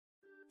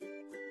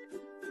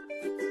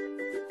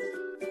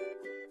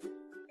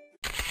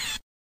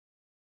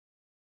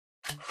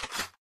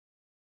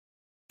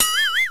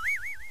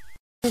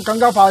更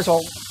加快熟。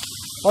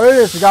我呢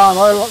段時間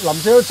我哋淋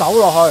少少酒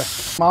落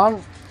去，慢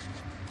慢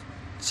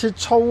切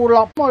粗粒。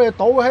咁我哋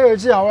倒起佢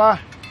之後咧，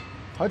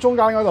喺中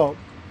間嗰度。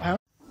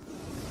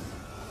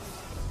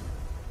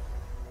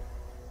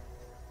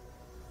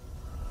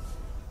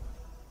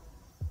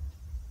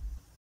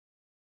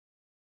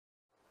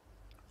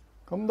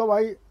咁多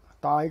位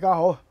大家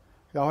好，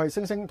又係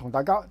星星同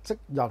大家職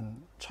人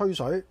吹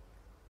水。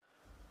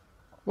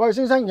喂，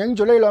星星影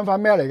住呢兩塊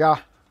咩嚟㗎？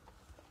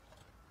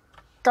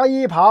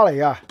雞扒嚟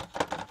㗎，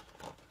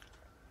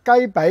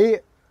雞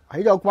髀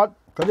起咗骨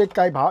嗰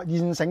啲雞扒，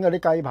現成嗰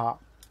啲雞扒。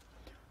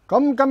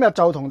咁今日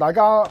就同大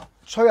家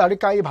吹下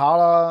啲雞扒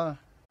啦。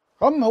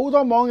咁好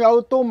多網友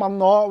都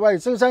問我，喂，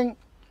星星，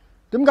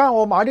點解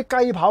我買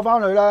啲雞扒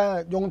翻去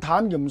咧，用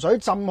淡鹽水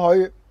浸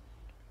佢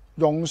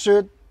溶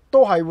雪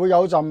都係會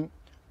有陣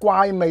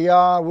怪味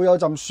啊，會有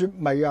陣雪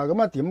味啊？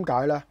咁啊點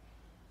解咧？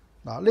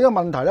嗱，呢個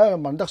問題咧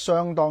問得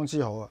相當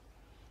之好啊！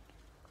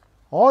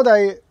我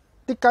哋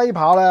啲雞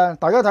扒咧，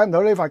大家睇唔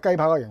到呢塊雞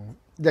扒嘅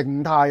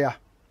形態啊，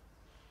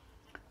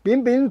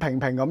扁扁平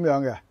平咁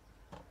樣嘅。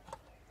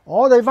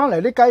我哋翻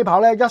嚟啲雞扒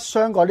咧，一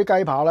箱過啲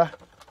雞扒咧，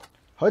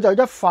佢就一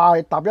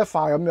塊搭一塊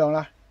咁樣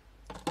咧，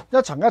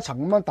一層一層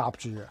咁樣搭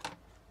住嘅。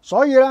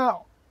所以咧，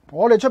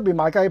我哋出邊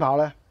買雞扒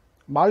咧，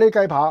買呢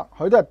啲雞扒，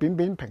佢都係扁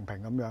扁平平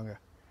咁樣嘅。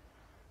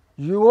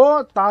如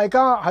果大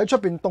家喺出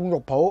邊凍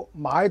肉鋪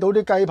買到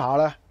啲雞扒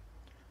咧，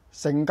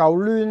成嚿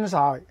攣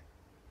晒，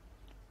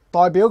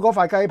代表嗰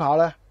塊雞扒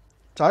咧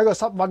就喺個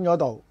室溫嗰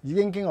度已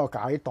經經過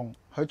解凍，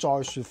佢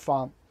再雪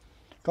翻。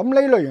咁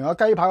呢類型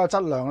嘅雞扒嘅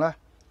質量咧，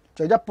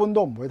就一般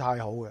都唔會太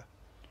好嘅。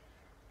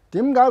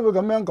點解會咁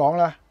樣講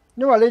咧？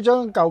因為呢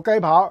張舊雞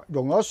扒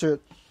溶咗雪，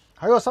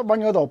喺個室溫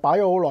嗰度擺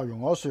咗好耐，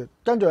溶咗雪，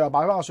跟住又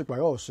擺翻個雪櫃嗰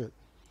度雪，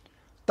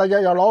第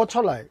日又攞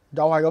出嚟，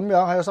又係咁樣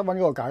喺個室溫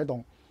嗰度解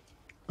凍。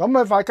咁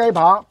佢塊雞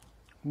扒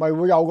咪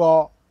會有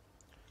個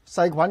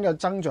細菌嘅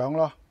增長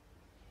咯。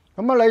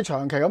咁啊，你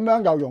長期咁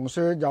樣又溶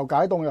雪又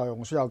解凍，又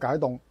溶雪又解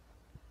凍，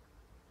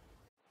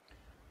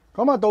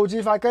咁啊導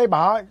致塊雞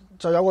扒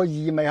就有個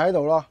異味喺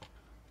度咯。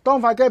當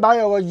塊雞扒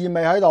有個異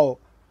味喺度，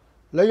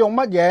你用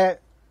乜嘢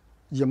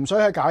鹽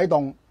水去解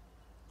凍，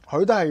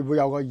佢都係會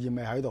有個異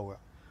味喺度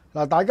嘅。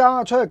嗱，大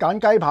家出去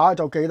揀雞扒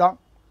就記得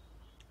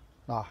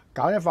嗱，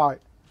揀一塊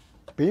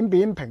扁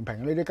扁平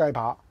平呢啲雞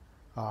扒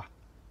啊，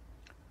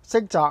色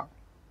澤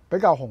比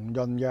較紅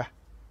潤嘅。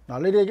嗱，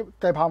呢啲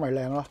雞扒咪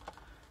靚咯。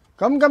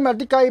咁今日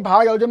啲雞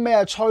扒有啲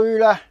咩吹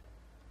咧？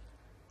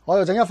我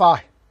就整一塊，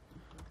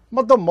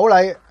乜都唔好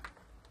理。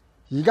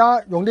而家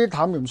用啲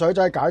淡鹽水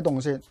仔解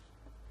凍先。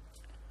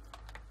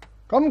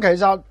咁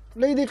其實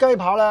呢啲雞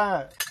扒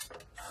咧，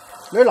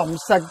你臨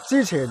食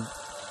之前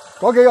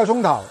嗰幾個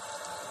鐘頭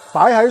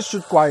擺喺雪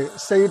櫃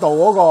4度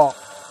嗰個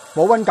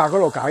保溫格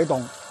嗰度解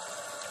凍，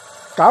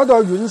搞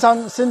到佢軟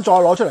身先再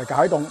攞出嚟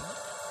解凍，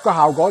個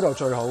效果就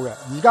最好嘅。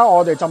而家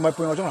我哋浸佢半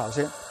個鐘頭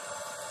先。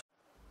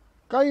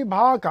雞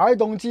扒解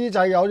凍之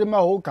際有啲咩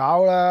好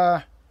搞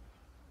咧？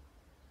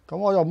咁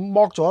我就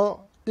剝咗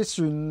啲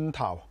蒜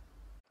頭。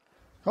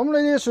咁呢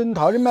啲蒜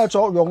頭有啲咩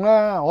作用咧？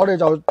我哋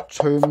就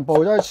全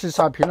部都切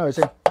晒片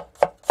去先。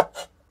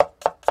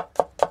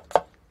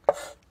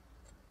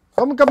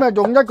咁今日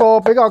用一個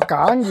比較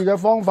簡易嘅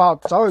方法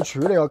走去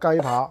處理個雞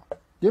扒。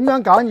點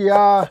樣簡易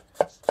啊？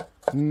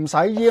唔使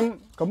醃，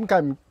咁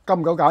夠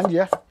唔夠簡易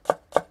啊？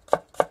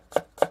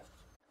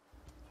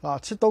嗱，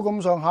切到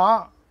咁上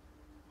下，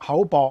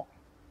厚薄。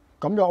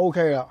咁就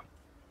OK 啦。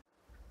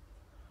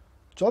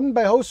準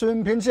備好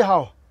蒜片之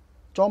後，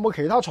仲有冇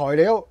其他材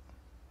料？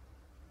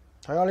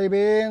睇下呢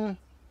邊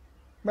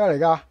咩嚟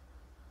㗎？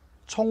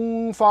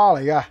葱花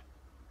嚟嘅。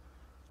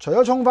除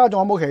咗葱花，仲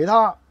有冇其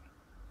他？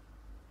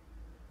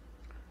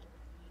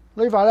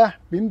呢塊咧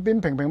扁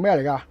扁平平咩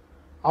嚟㗎？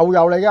牛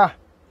油嚟㗎，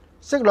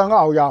適量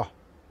嘅牛油、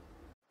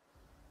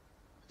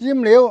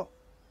醃料、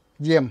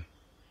鹽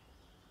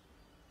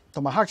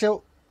同埋黑椒，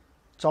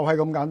就係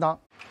咁簡單。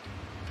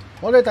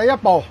我哋第一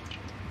步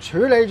處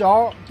理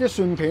咗啲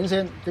蒜片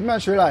先。點樣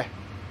處理？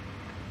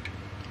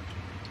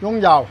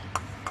用油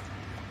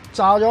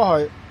炸咗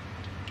佢。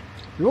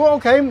如果屋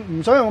企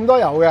唔想用咁多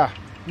油嘅，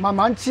慢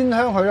慢煎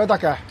香佢都得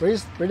嘅，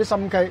俾啲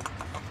心機。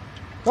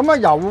咁啊，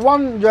油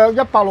溫約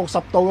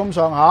160度咁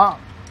上下。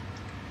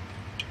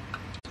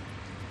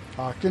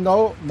啊，見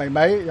到微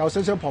微有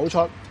少少泡出，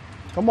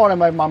咁我哋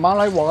咪慢慢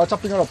喺鑊嘅側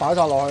邊嗰度擺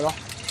晒落去咯。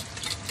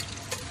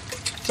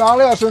炸呢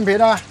個蒜片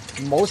咧，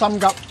唔好心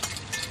急，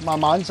慢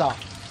慢炸。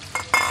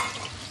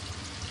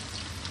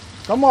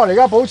咁我哋而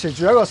家保持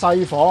住一個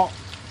細火，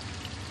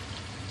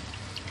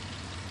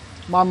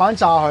慢慢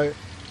炸佢，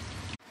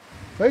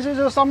俾少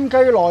少心機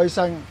耐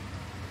性。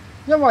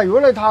因為如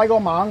果你太過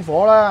猛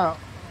火咧，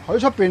佢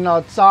出邊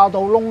啊炸到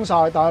燶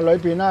晒，但係裏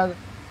邊咧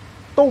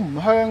都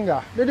唔香嘅。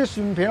呢啲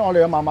蒜片我哋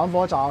要慢慢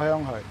火炸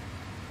香佢。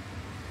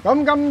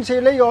咁今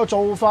次呢個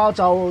做法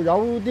就有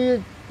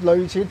啲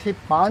類似鐵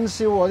板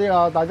燒嗰啲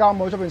啦。大家有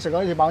冇出邊食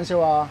過啲鐵板燒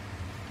啊？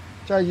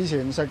即係以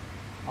前食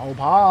牛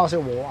扒啊、食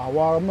和牛啊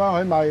咁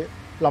樣，佢咪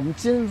臨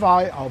煎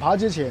塊牛扒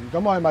之前，咁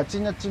我係咪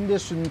煎一煎啲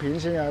蒜片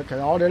先嘅？其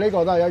實我哋呢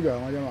個都係一樣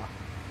嘅啫嘛。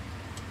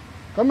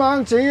咁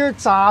樣至於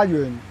炸完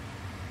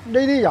呢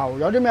啲油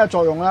有啲咩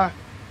作用咧？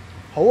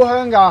好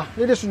香㗎！呢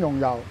啲蒜蓉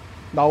油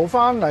留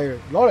翻嚟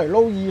攞嚟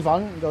撈意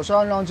粉就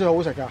相當之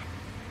好食㗎。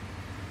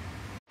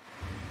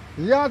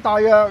而家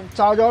大約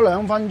炸咗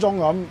2分鐘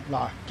咁，嗱，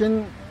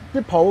見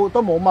啲泡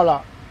都冇乜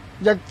啦，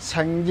亦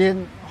呈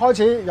現開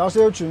始有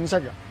少少轉色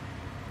嘅。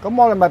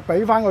咁我哋咪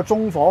俾翻個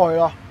中火佢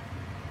咯。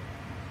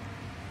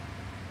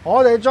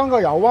我哋將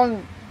個油溫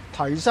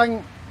提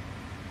升，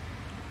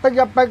逼一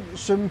逼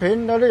蒜片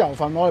嗰啲油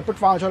份，我哋逼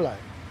翻佢出嚟。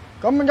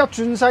咁一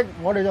轉色，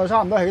我哋就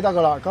差唔多起得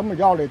噶啦。咁而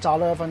家我哋炸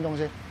多1分鐘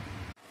先。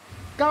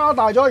加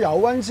大咗油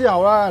溫之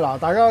後咧，嗱，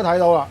大家都睇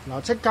到啦，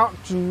嗱，即刻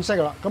轉色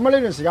啦。咁呢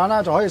段時間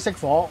咧就可以熄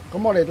火。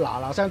咁我哋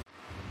嗱聲，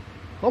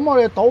咁我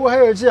哋倒起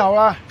佢之後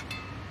咧，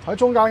喺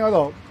中間嗰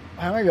度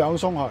向一揚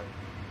鬆佢。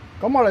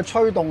咁我哋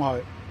吹動佢，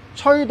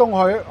吹動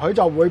佢，佢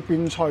就會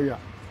變脆嘅。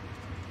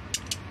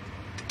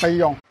備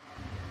用。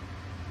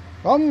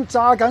咁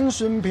炸緊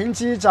蒜片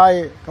之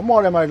際，咁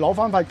我哋咪攞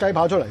翻塊雞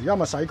扒出嚟，而家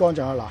咪洗乾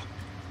淨啦。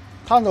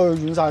嗱，攤到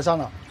軟晒身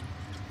啦，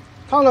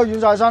攤到軟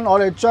晒身，我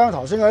哋將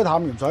頭先嗰啲淡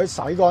鹽水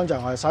洗乾淨，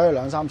我哋洗佢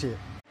2、3次。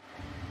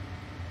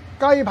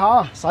雞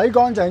扒洗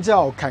乾淨之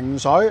後，擎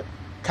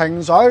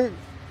水，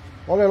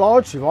我哋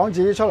攞咗廚房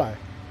紙出嚟，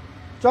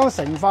將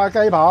成塊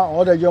雞扒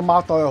我哋要抹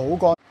到佢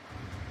好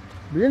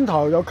乾，面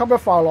頭又吸一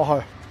塊落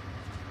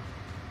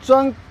去，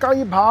將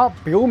雞扒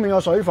表面嘅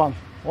水分，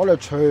我哋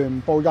全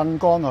部印乾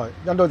佢，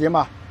印到點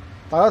啊？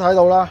大家睇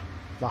到啦，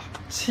嗱，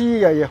黐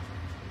嘅要，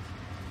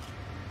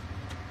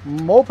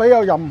唔好俾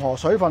有任何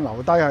水分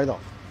留低喺度。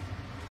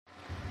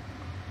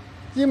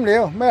醃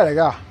料咩嚟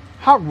㗎？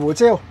黑胡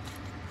椒，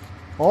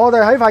我哋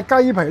喺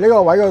塊雞皮呢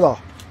個位嗰度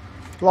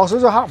落少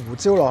少黑胡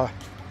椒落去。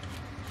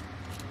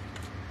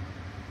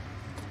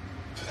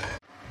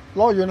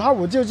落完黑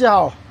胡椒之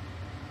後，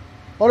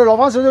我哋落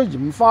翻少少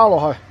鹽花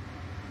落去，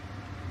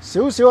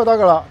少少就得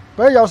㗎啦，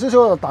俾有少少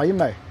嘅底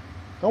味。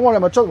咁我哋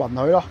咪捽勻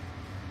佢咯。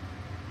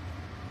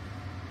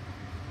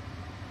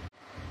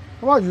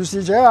咁啊，如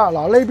是者啊，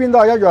嗱，呢邊都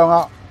係一樣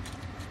啊。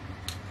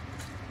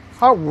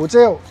黑胡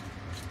椒，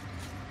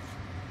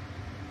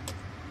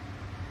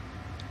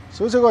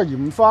少少嘅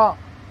鹽花，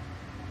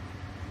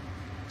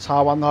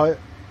搽勻佢，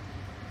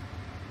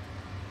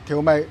調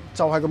味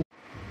就係咁。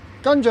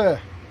跟住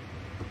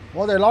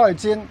我哋攞嚟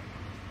煎。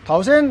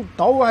頭先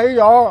倒起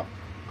咗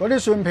嗰啲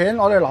蒜片，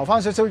我哋留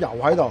翻少少油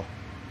喺度。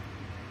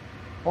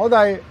我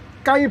哋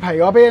雞皮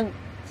嗰邊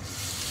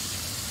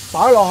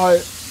擺落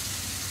去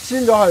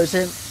煎咗佢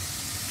先，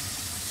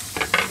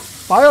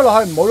擺咗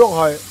落去唔好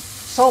喐佢，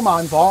收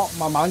慢火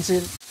慢慢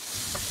煎。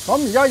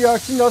咁而家約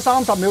煎咗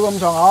30秒咁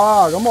上下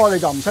啦，咁我哋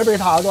就唔使俾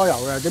太多油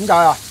嘅。點解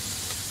啊？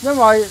因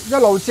為一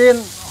路煎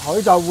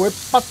佢就會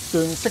不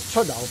斷釋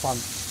出油分。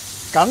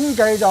緊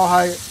記就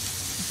係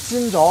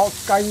煎咗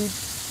雞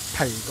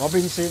皮嗰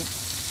邊先。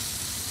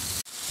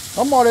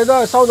咁我哋都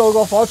係收到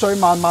個火最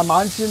慢，慢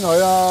慢煎佢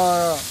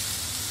啦。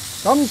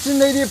咁煎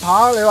呢啲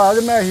扒，你話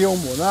有啲咩竅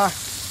門咧？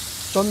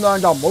盡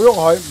量就唔好喐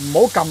佢，唔好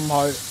撳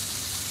佢，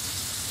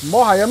唔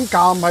好係咁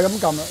撳，係咁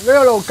撳。你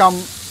一路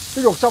撳，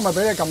啲肉汁咪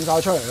俾你撳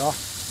晒出嚟咯。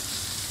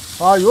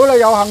啊！如果你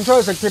有幸出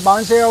去食鐵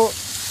板燒，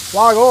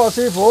哇！嗰個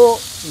師傅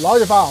攞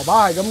住塊牛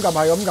扒係咁撳，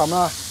係咁撳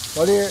啦。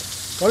嗰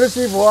啲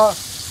師傅啊，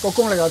個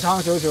功力就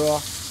差少少咯。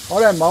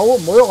我哋唔好喐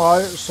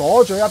佢，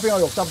鎖住一邊個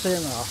肉汁先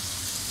啊。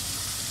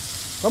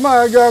咁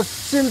啊，約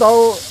煎到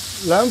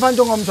2分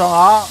鐘咁上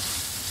下。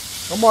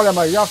咁我哋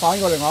咪而家反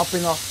過另外一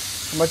邊咯，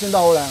係咪煎得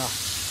好靚啊？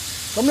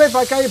咁呢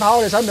塊雞扒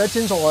我哋使唔使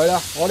煎熟佢咧？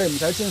我哋唔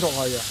使煎熟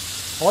佢嘅，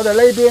我哋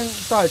呢邊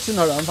都係煎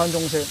佢2分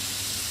鐘先。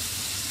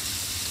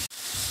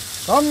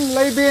咁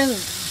呢邊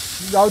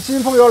又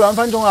煎封咗2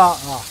分鐘啦，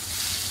啊，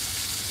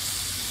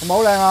係咪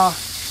好靚啊？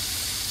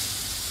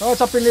咁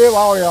側邊呢啲位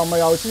我哋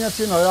又煎一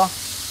煎佢咯。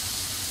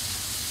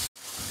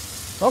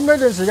咁呢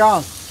段時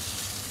間，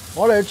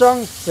我哋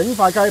將整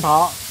塊雞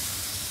扒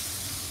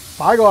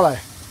擺過嚟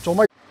做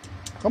乜？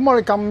咁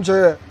我哋撳住，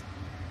咁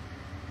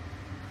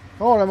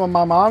我哋咪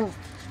慢慢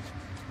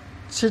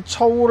切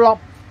粗粒，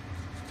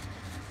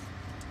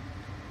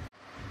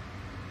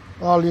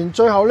啊，連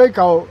最後呢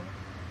嚿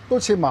都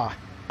切埋，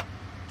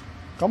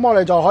咁我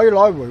哋就可以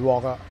攞去回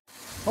鑊噶。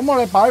咁我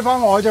哋擺翻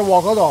落去隻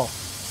鑊嗰度，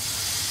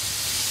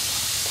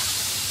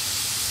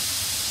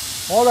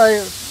我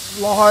哋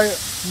落去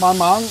慢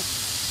慢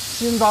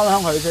煎翻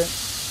香佢先。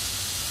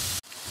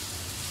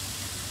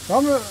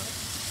咁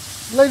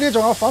呢啲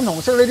仲有粉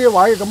紅色呢啲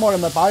位，咁我哋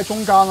咪擺喺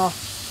中間咯。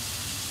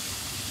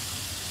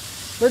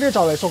呢啲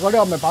就嚟熟嗰啲，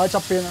我咪擺喺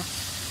側邊啦。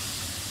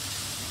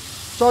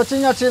再煎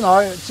一煎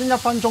佢，煎1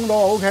分鐘都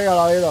OK 噶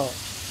啦呢度。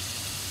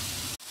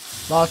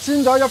嗱，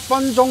煎咗1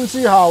分鐘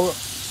之後，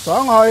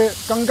想去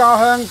更加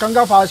香、更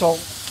加快熟，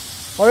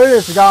我呢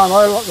段時間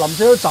我哋淋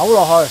少少酒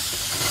落去。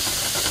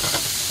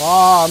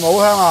哇，係咪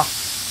好香啊？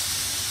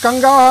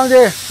更加香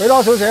啲，俾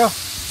多少少。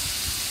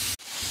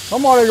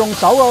咁我哋用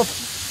酒嘅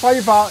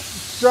揮法，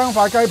將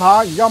塊雞扒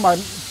而家咪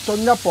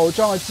進一步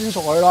將佢煎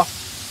熟佢咯。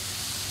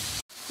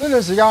呢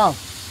段時間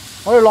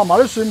我哋落埋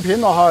啲蒜片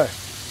落去，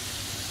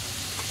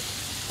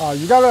啊，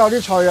而家都有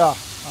啲脆啊，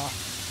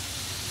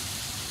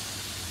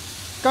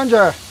跟住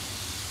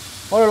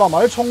我哋落埋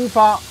啲葱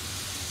花，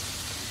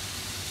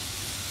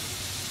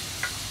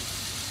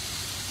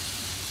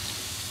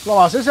落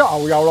埋少少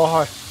牛油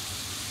落去，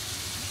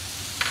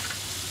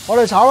我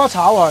哋炒一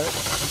炒佢，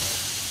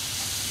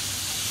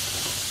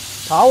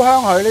炒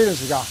香佢呢段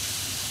時間。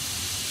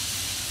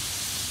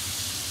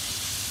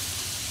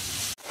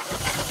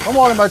咁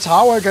我哋咪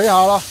炒佢幾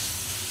下啦。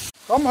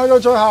咁去到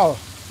最後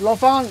落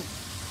翻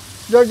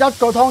約1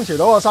個湯匙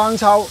到嘅生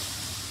抽，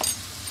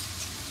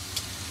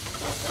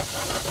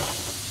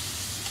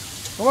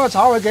咁啊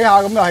炒佢幾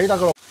下，咁就起得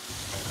噶咯。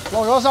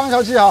落咗生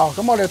抽之後，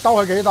咁我哋兜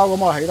佢幾兜，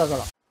咁我就起得噶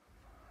啦。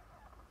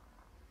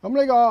咁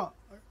呢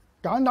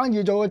個簡單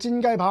易做嘅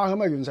煎雞扒咁就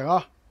完成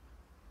啦。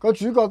個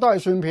主角都係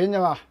蒜片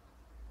啫嘛，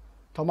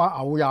同埋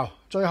牛油，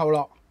最後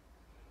落。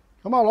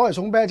咁啊攞嚟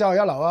送啤酒係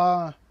一流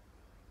啦，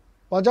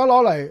或者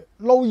攞嚟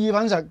撈意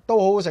粉食都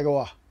好好食嘅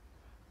喎。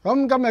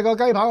咁今日個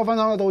雞扒嘅分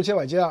享就到此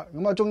為止啦。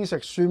咁啊，中意食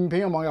蒜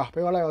片嘅網友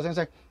俾我 like 個星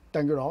星，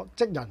訂閱我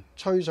職人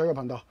吹水嘅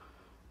頻道，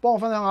幫我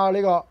分享下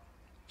呢個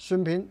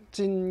蒜片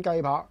煎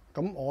雞扒。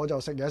咁我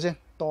就食嘢先，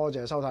多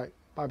謝收睇，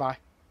拜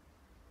拜。